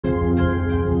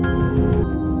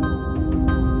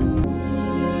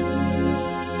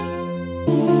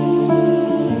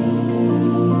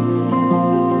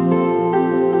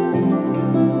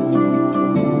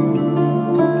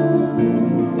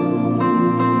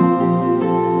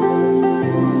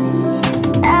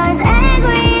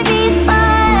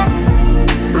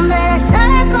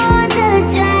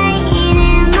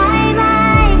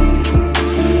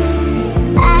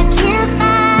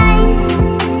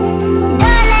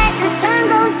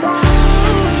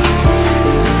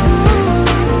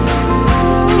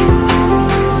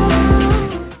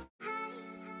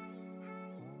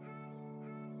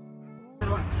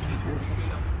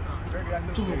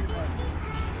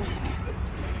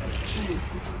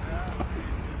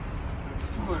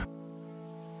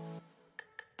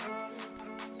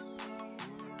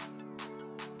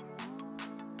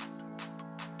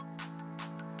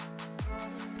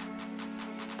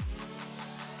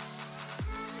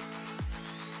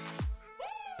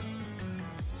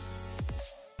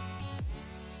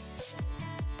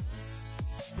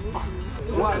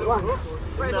One.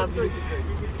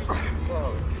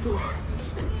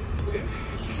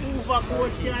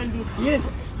 Yes.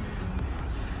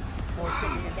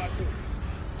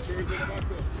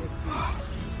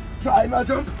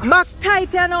 Back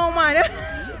tight, you know, man.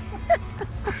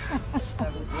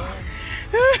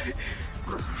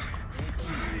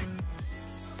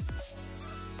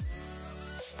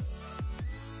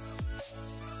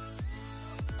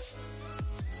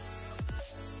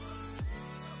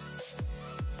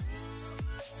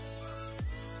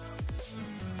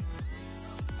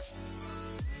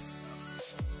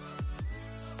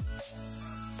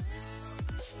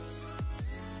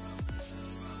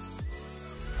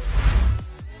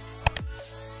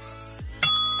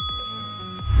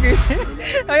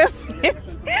 How you feel?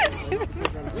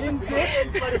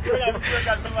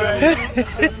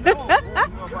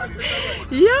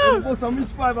 Yeah.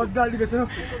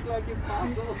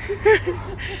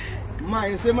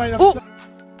 Oh.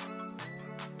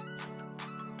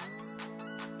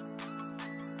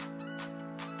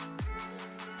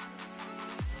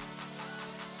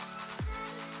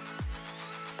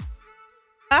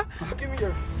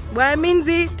 Why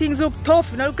Minzy, things look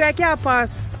tough, not look like you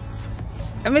pass.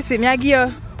 Let me see, me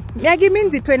give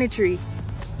Minzy 23.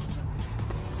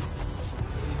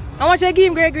 How much I give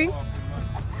him, Gregory?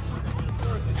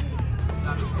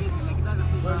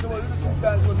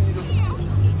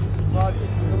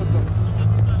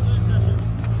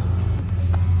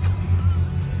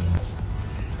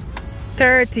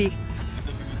 $30.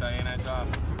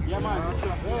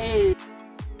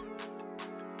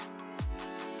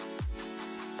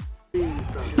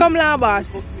 Come on,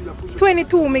 boss.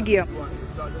 22 me give.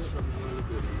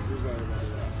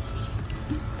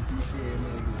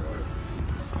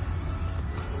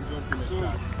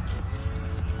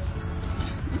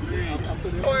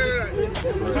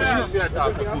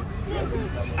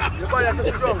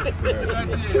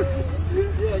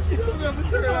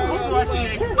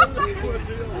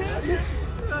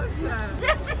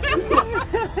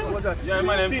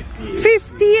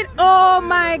 $15. Oh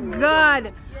my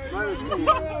God.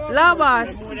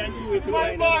 Labas.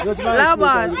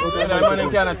 Labas.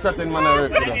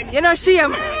 You know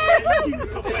shame.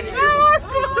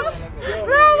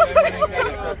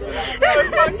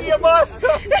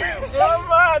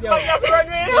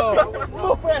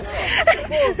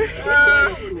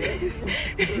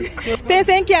 They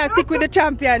say can't stick with the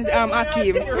champions,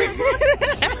 Akeem.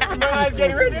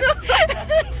 Get ready.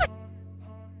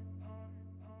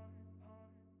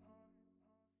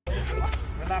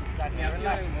 Relax,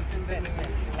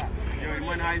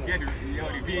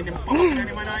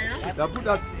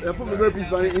 relax. Put my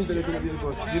burpees on the internet in the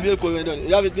vehicle. The vehicle went done.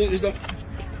 You have it, mister?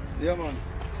 Yeah, man.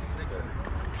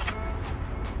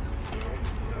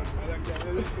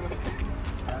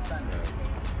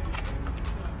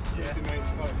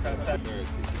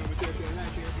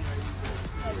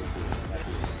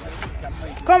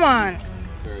 Come on.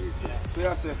 So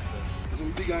yeah, sir.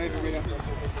 Some big guy everywhere.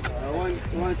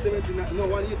 170, no,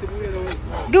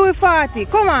 180. Give me 40.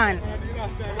 Come on. Come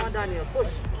on, Daniel.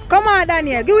 Push. Come on,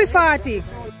 Daniel. Give me 40.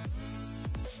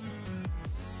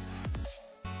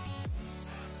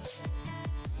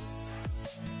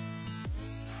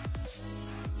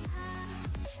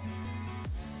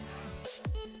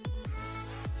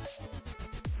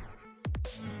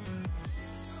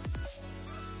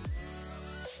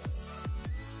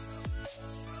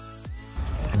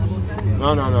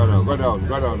 No. Go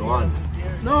down. One.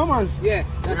 No, man. Yeah,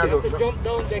 that's it. Jump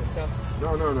down, Dexter.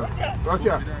 No.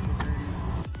 Gotcha.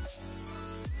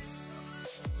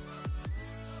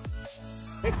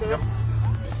 Dexter.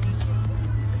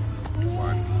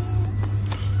 One.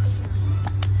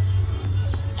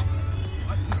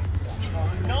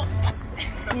 No.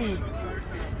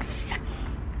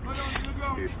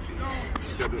 50.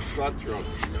 So the squat thrust.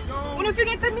 When you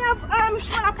forget to me have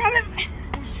shoulder problem.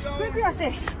 What do you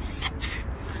say?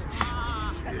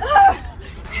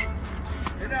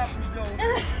 Push down.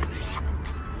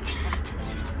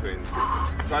 20.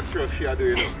 Squat thrust she are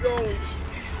doing it.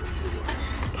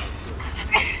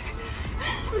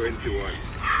 21.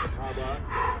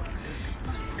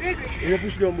 Gregory. You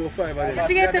push down about 5 again. You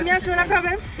forget to me have shoulder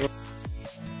problem.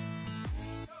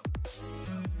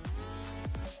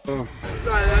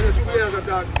 Sorry, I got 2 players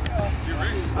attack.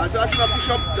 I said I should push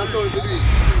up, that's how it will be.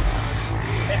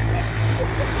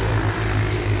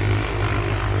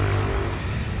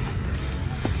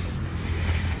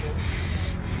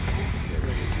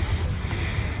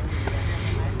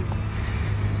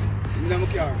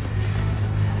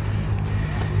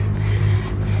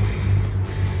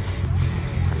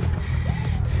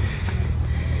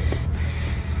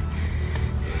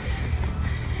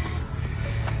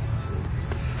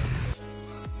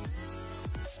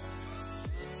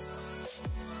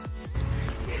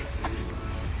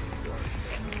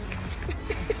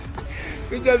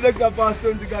 It's just like a past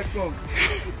 20 got come.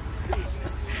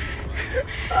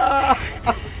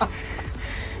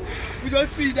 We don't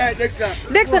speak that, Dexter.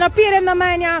 Dexter, no pay them no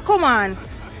mind, yeah. Come on.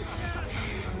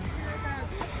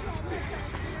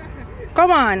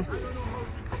 Come on.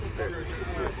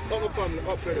 Come up from the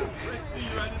up there.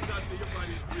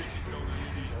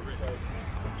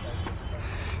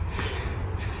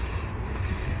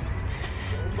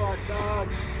 Oh, God.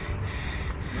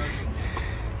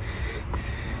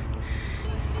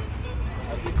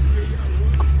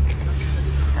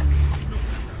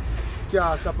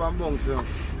 Can't stop and bounce, you know.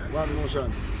 One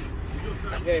motion.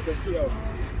 Yeah, if it's stay out.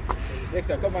 Next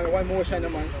time, come on, one motion,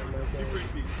 man.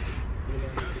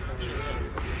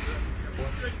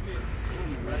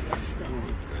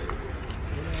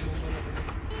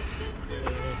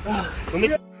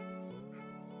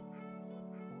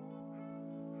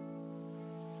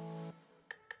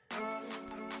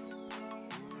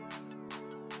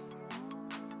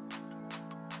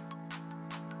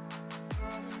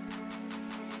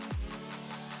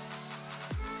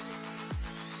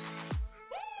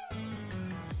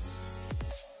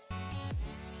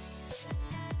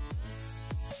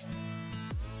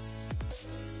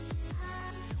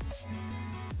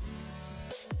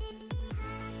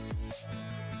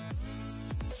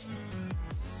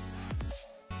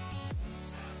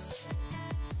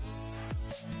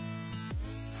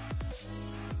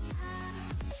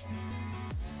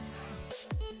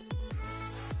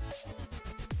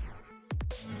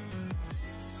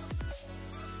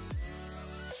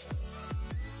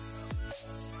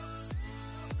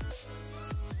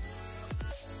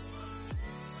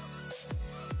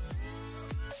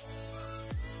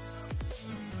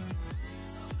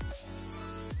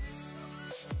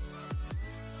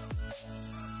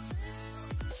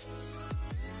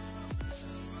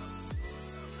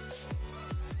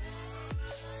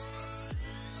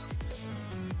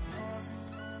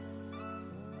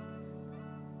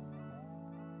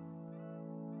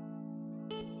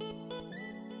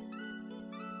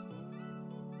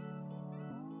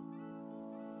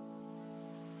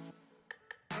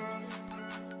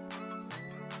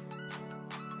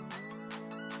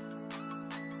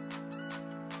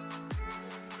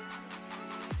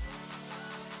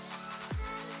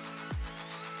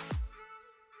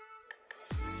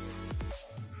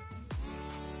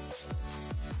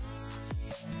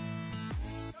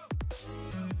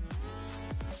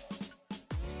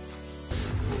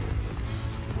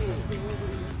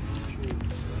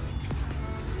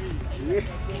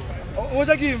 What's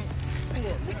that give?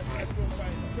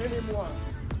 20 more.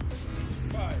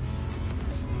 5.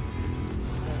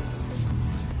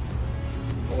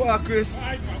 Oh, Chris.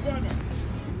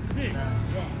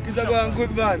 Chris are going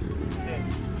good, man. 10.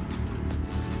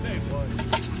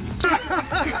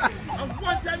 I'm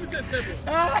 1 time you said 7.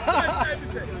 1 time you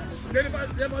said. Then if I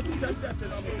 2 times you said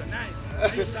 9.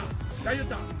 Can you stop? Can you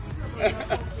stop?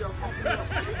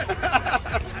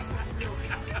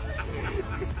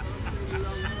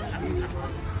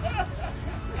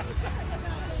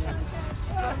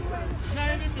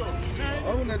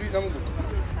 I want to do it now.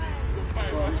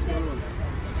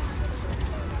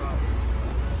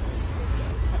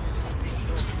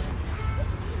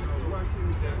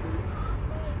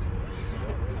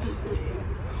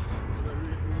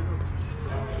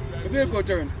 Vehicle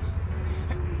turn.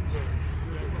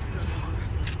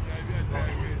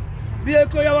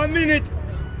 Vehicle, you have 1 minute.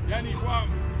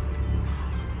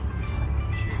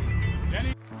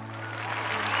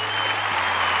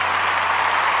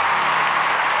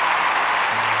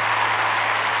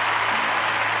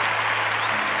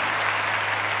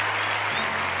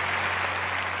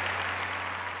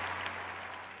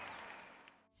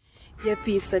 Yeah,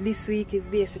 peeps, so this week is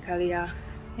basically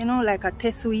you know, like a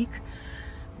test week,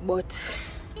 but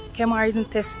Kemar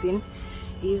isn't testing,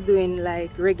 he's doing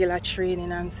like regular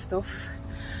training and stuff.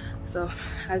 So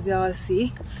as you all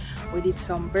see, we did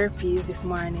some burpees this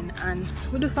morning and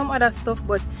we do some other stuff,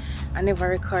 but I never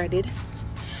recorded.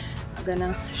 I'm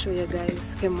gonna show you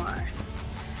guys Kemar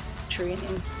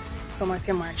training, some of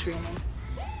Kemar training.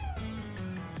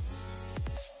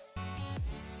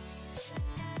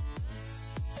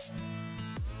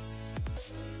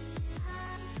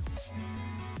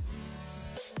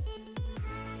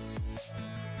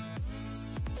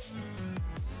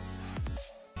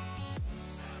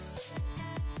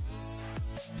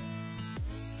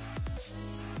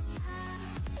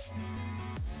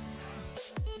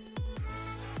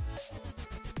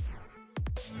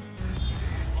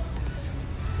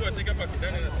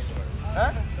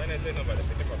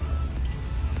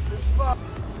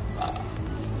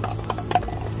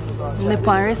 Nip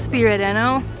on respire, you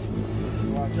know.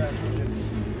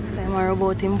 So Them are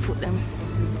about him foot them.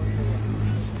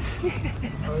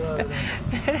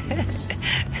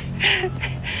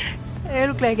 You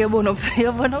look like you're born up.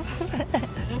 You're born up.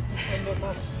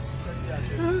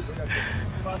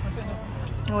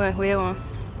 Where you want?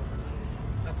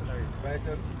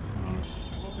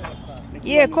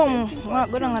 Yeah, come.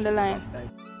 Go down on the line.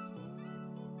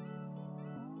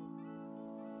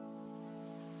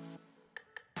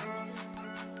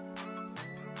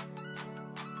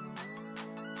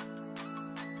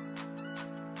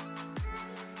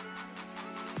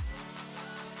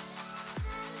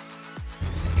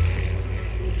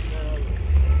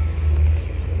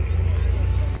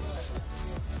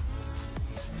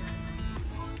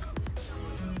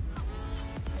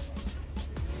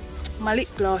 My lip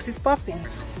gloss is popping.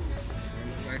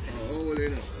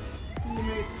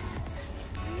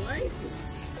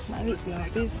 My lip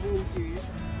gloss is.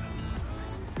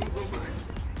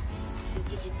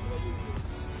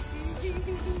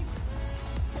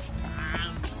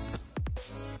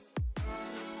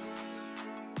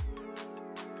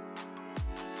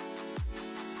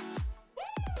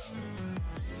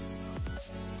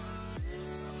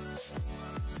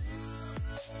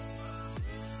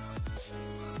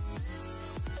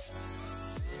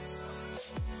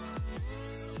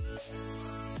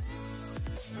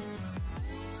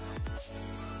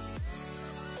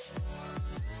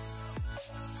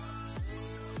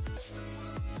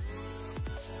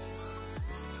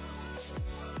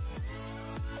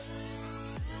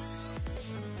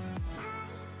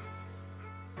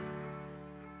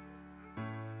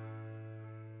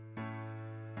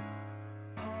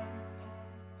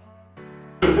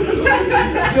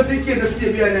 Just in case I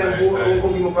stay behind and go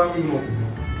him up and him up.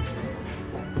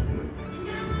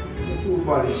 Not too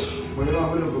badish, but you know I'm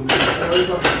going to go.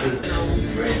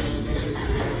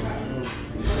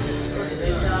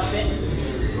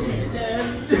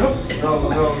 No.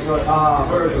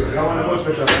 Very good. I want to much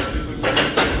better.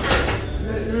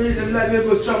 Let me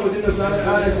go strong with you, so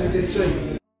honestly, take strength.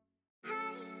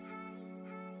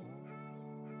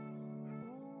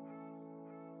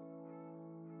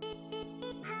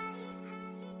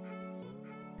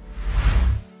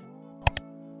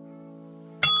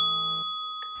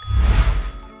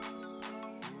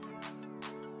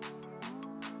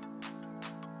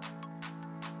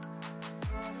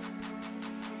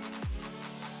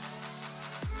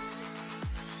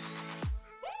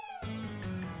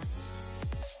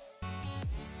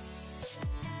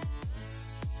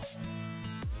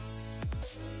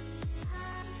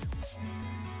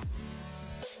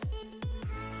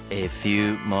 A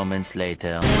few moments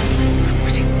later.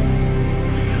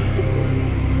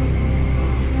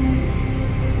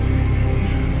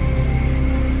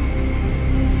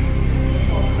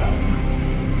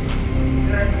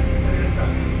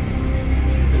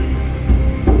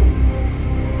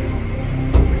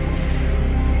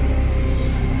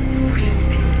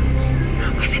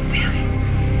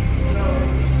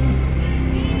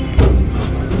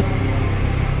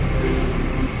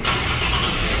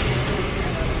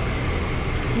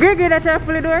 Greg, you not try to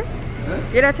pull the door? Huh?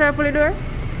 You not try to pull the door?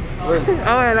 Where? A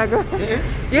while ago.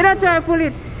 You not try to pull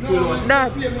it? No.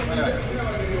 That. You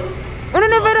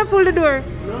never pull the door?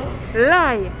 No.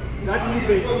 Lie. Not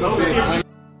even. No.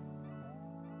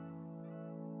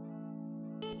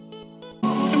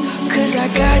 Cause I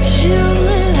got you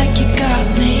like you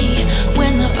got me.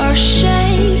 When the earth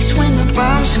shakes, when the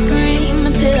bombs scream.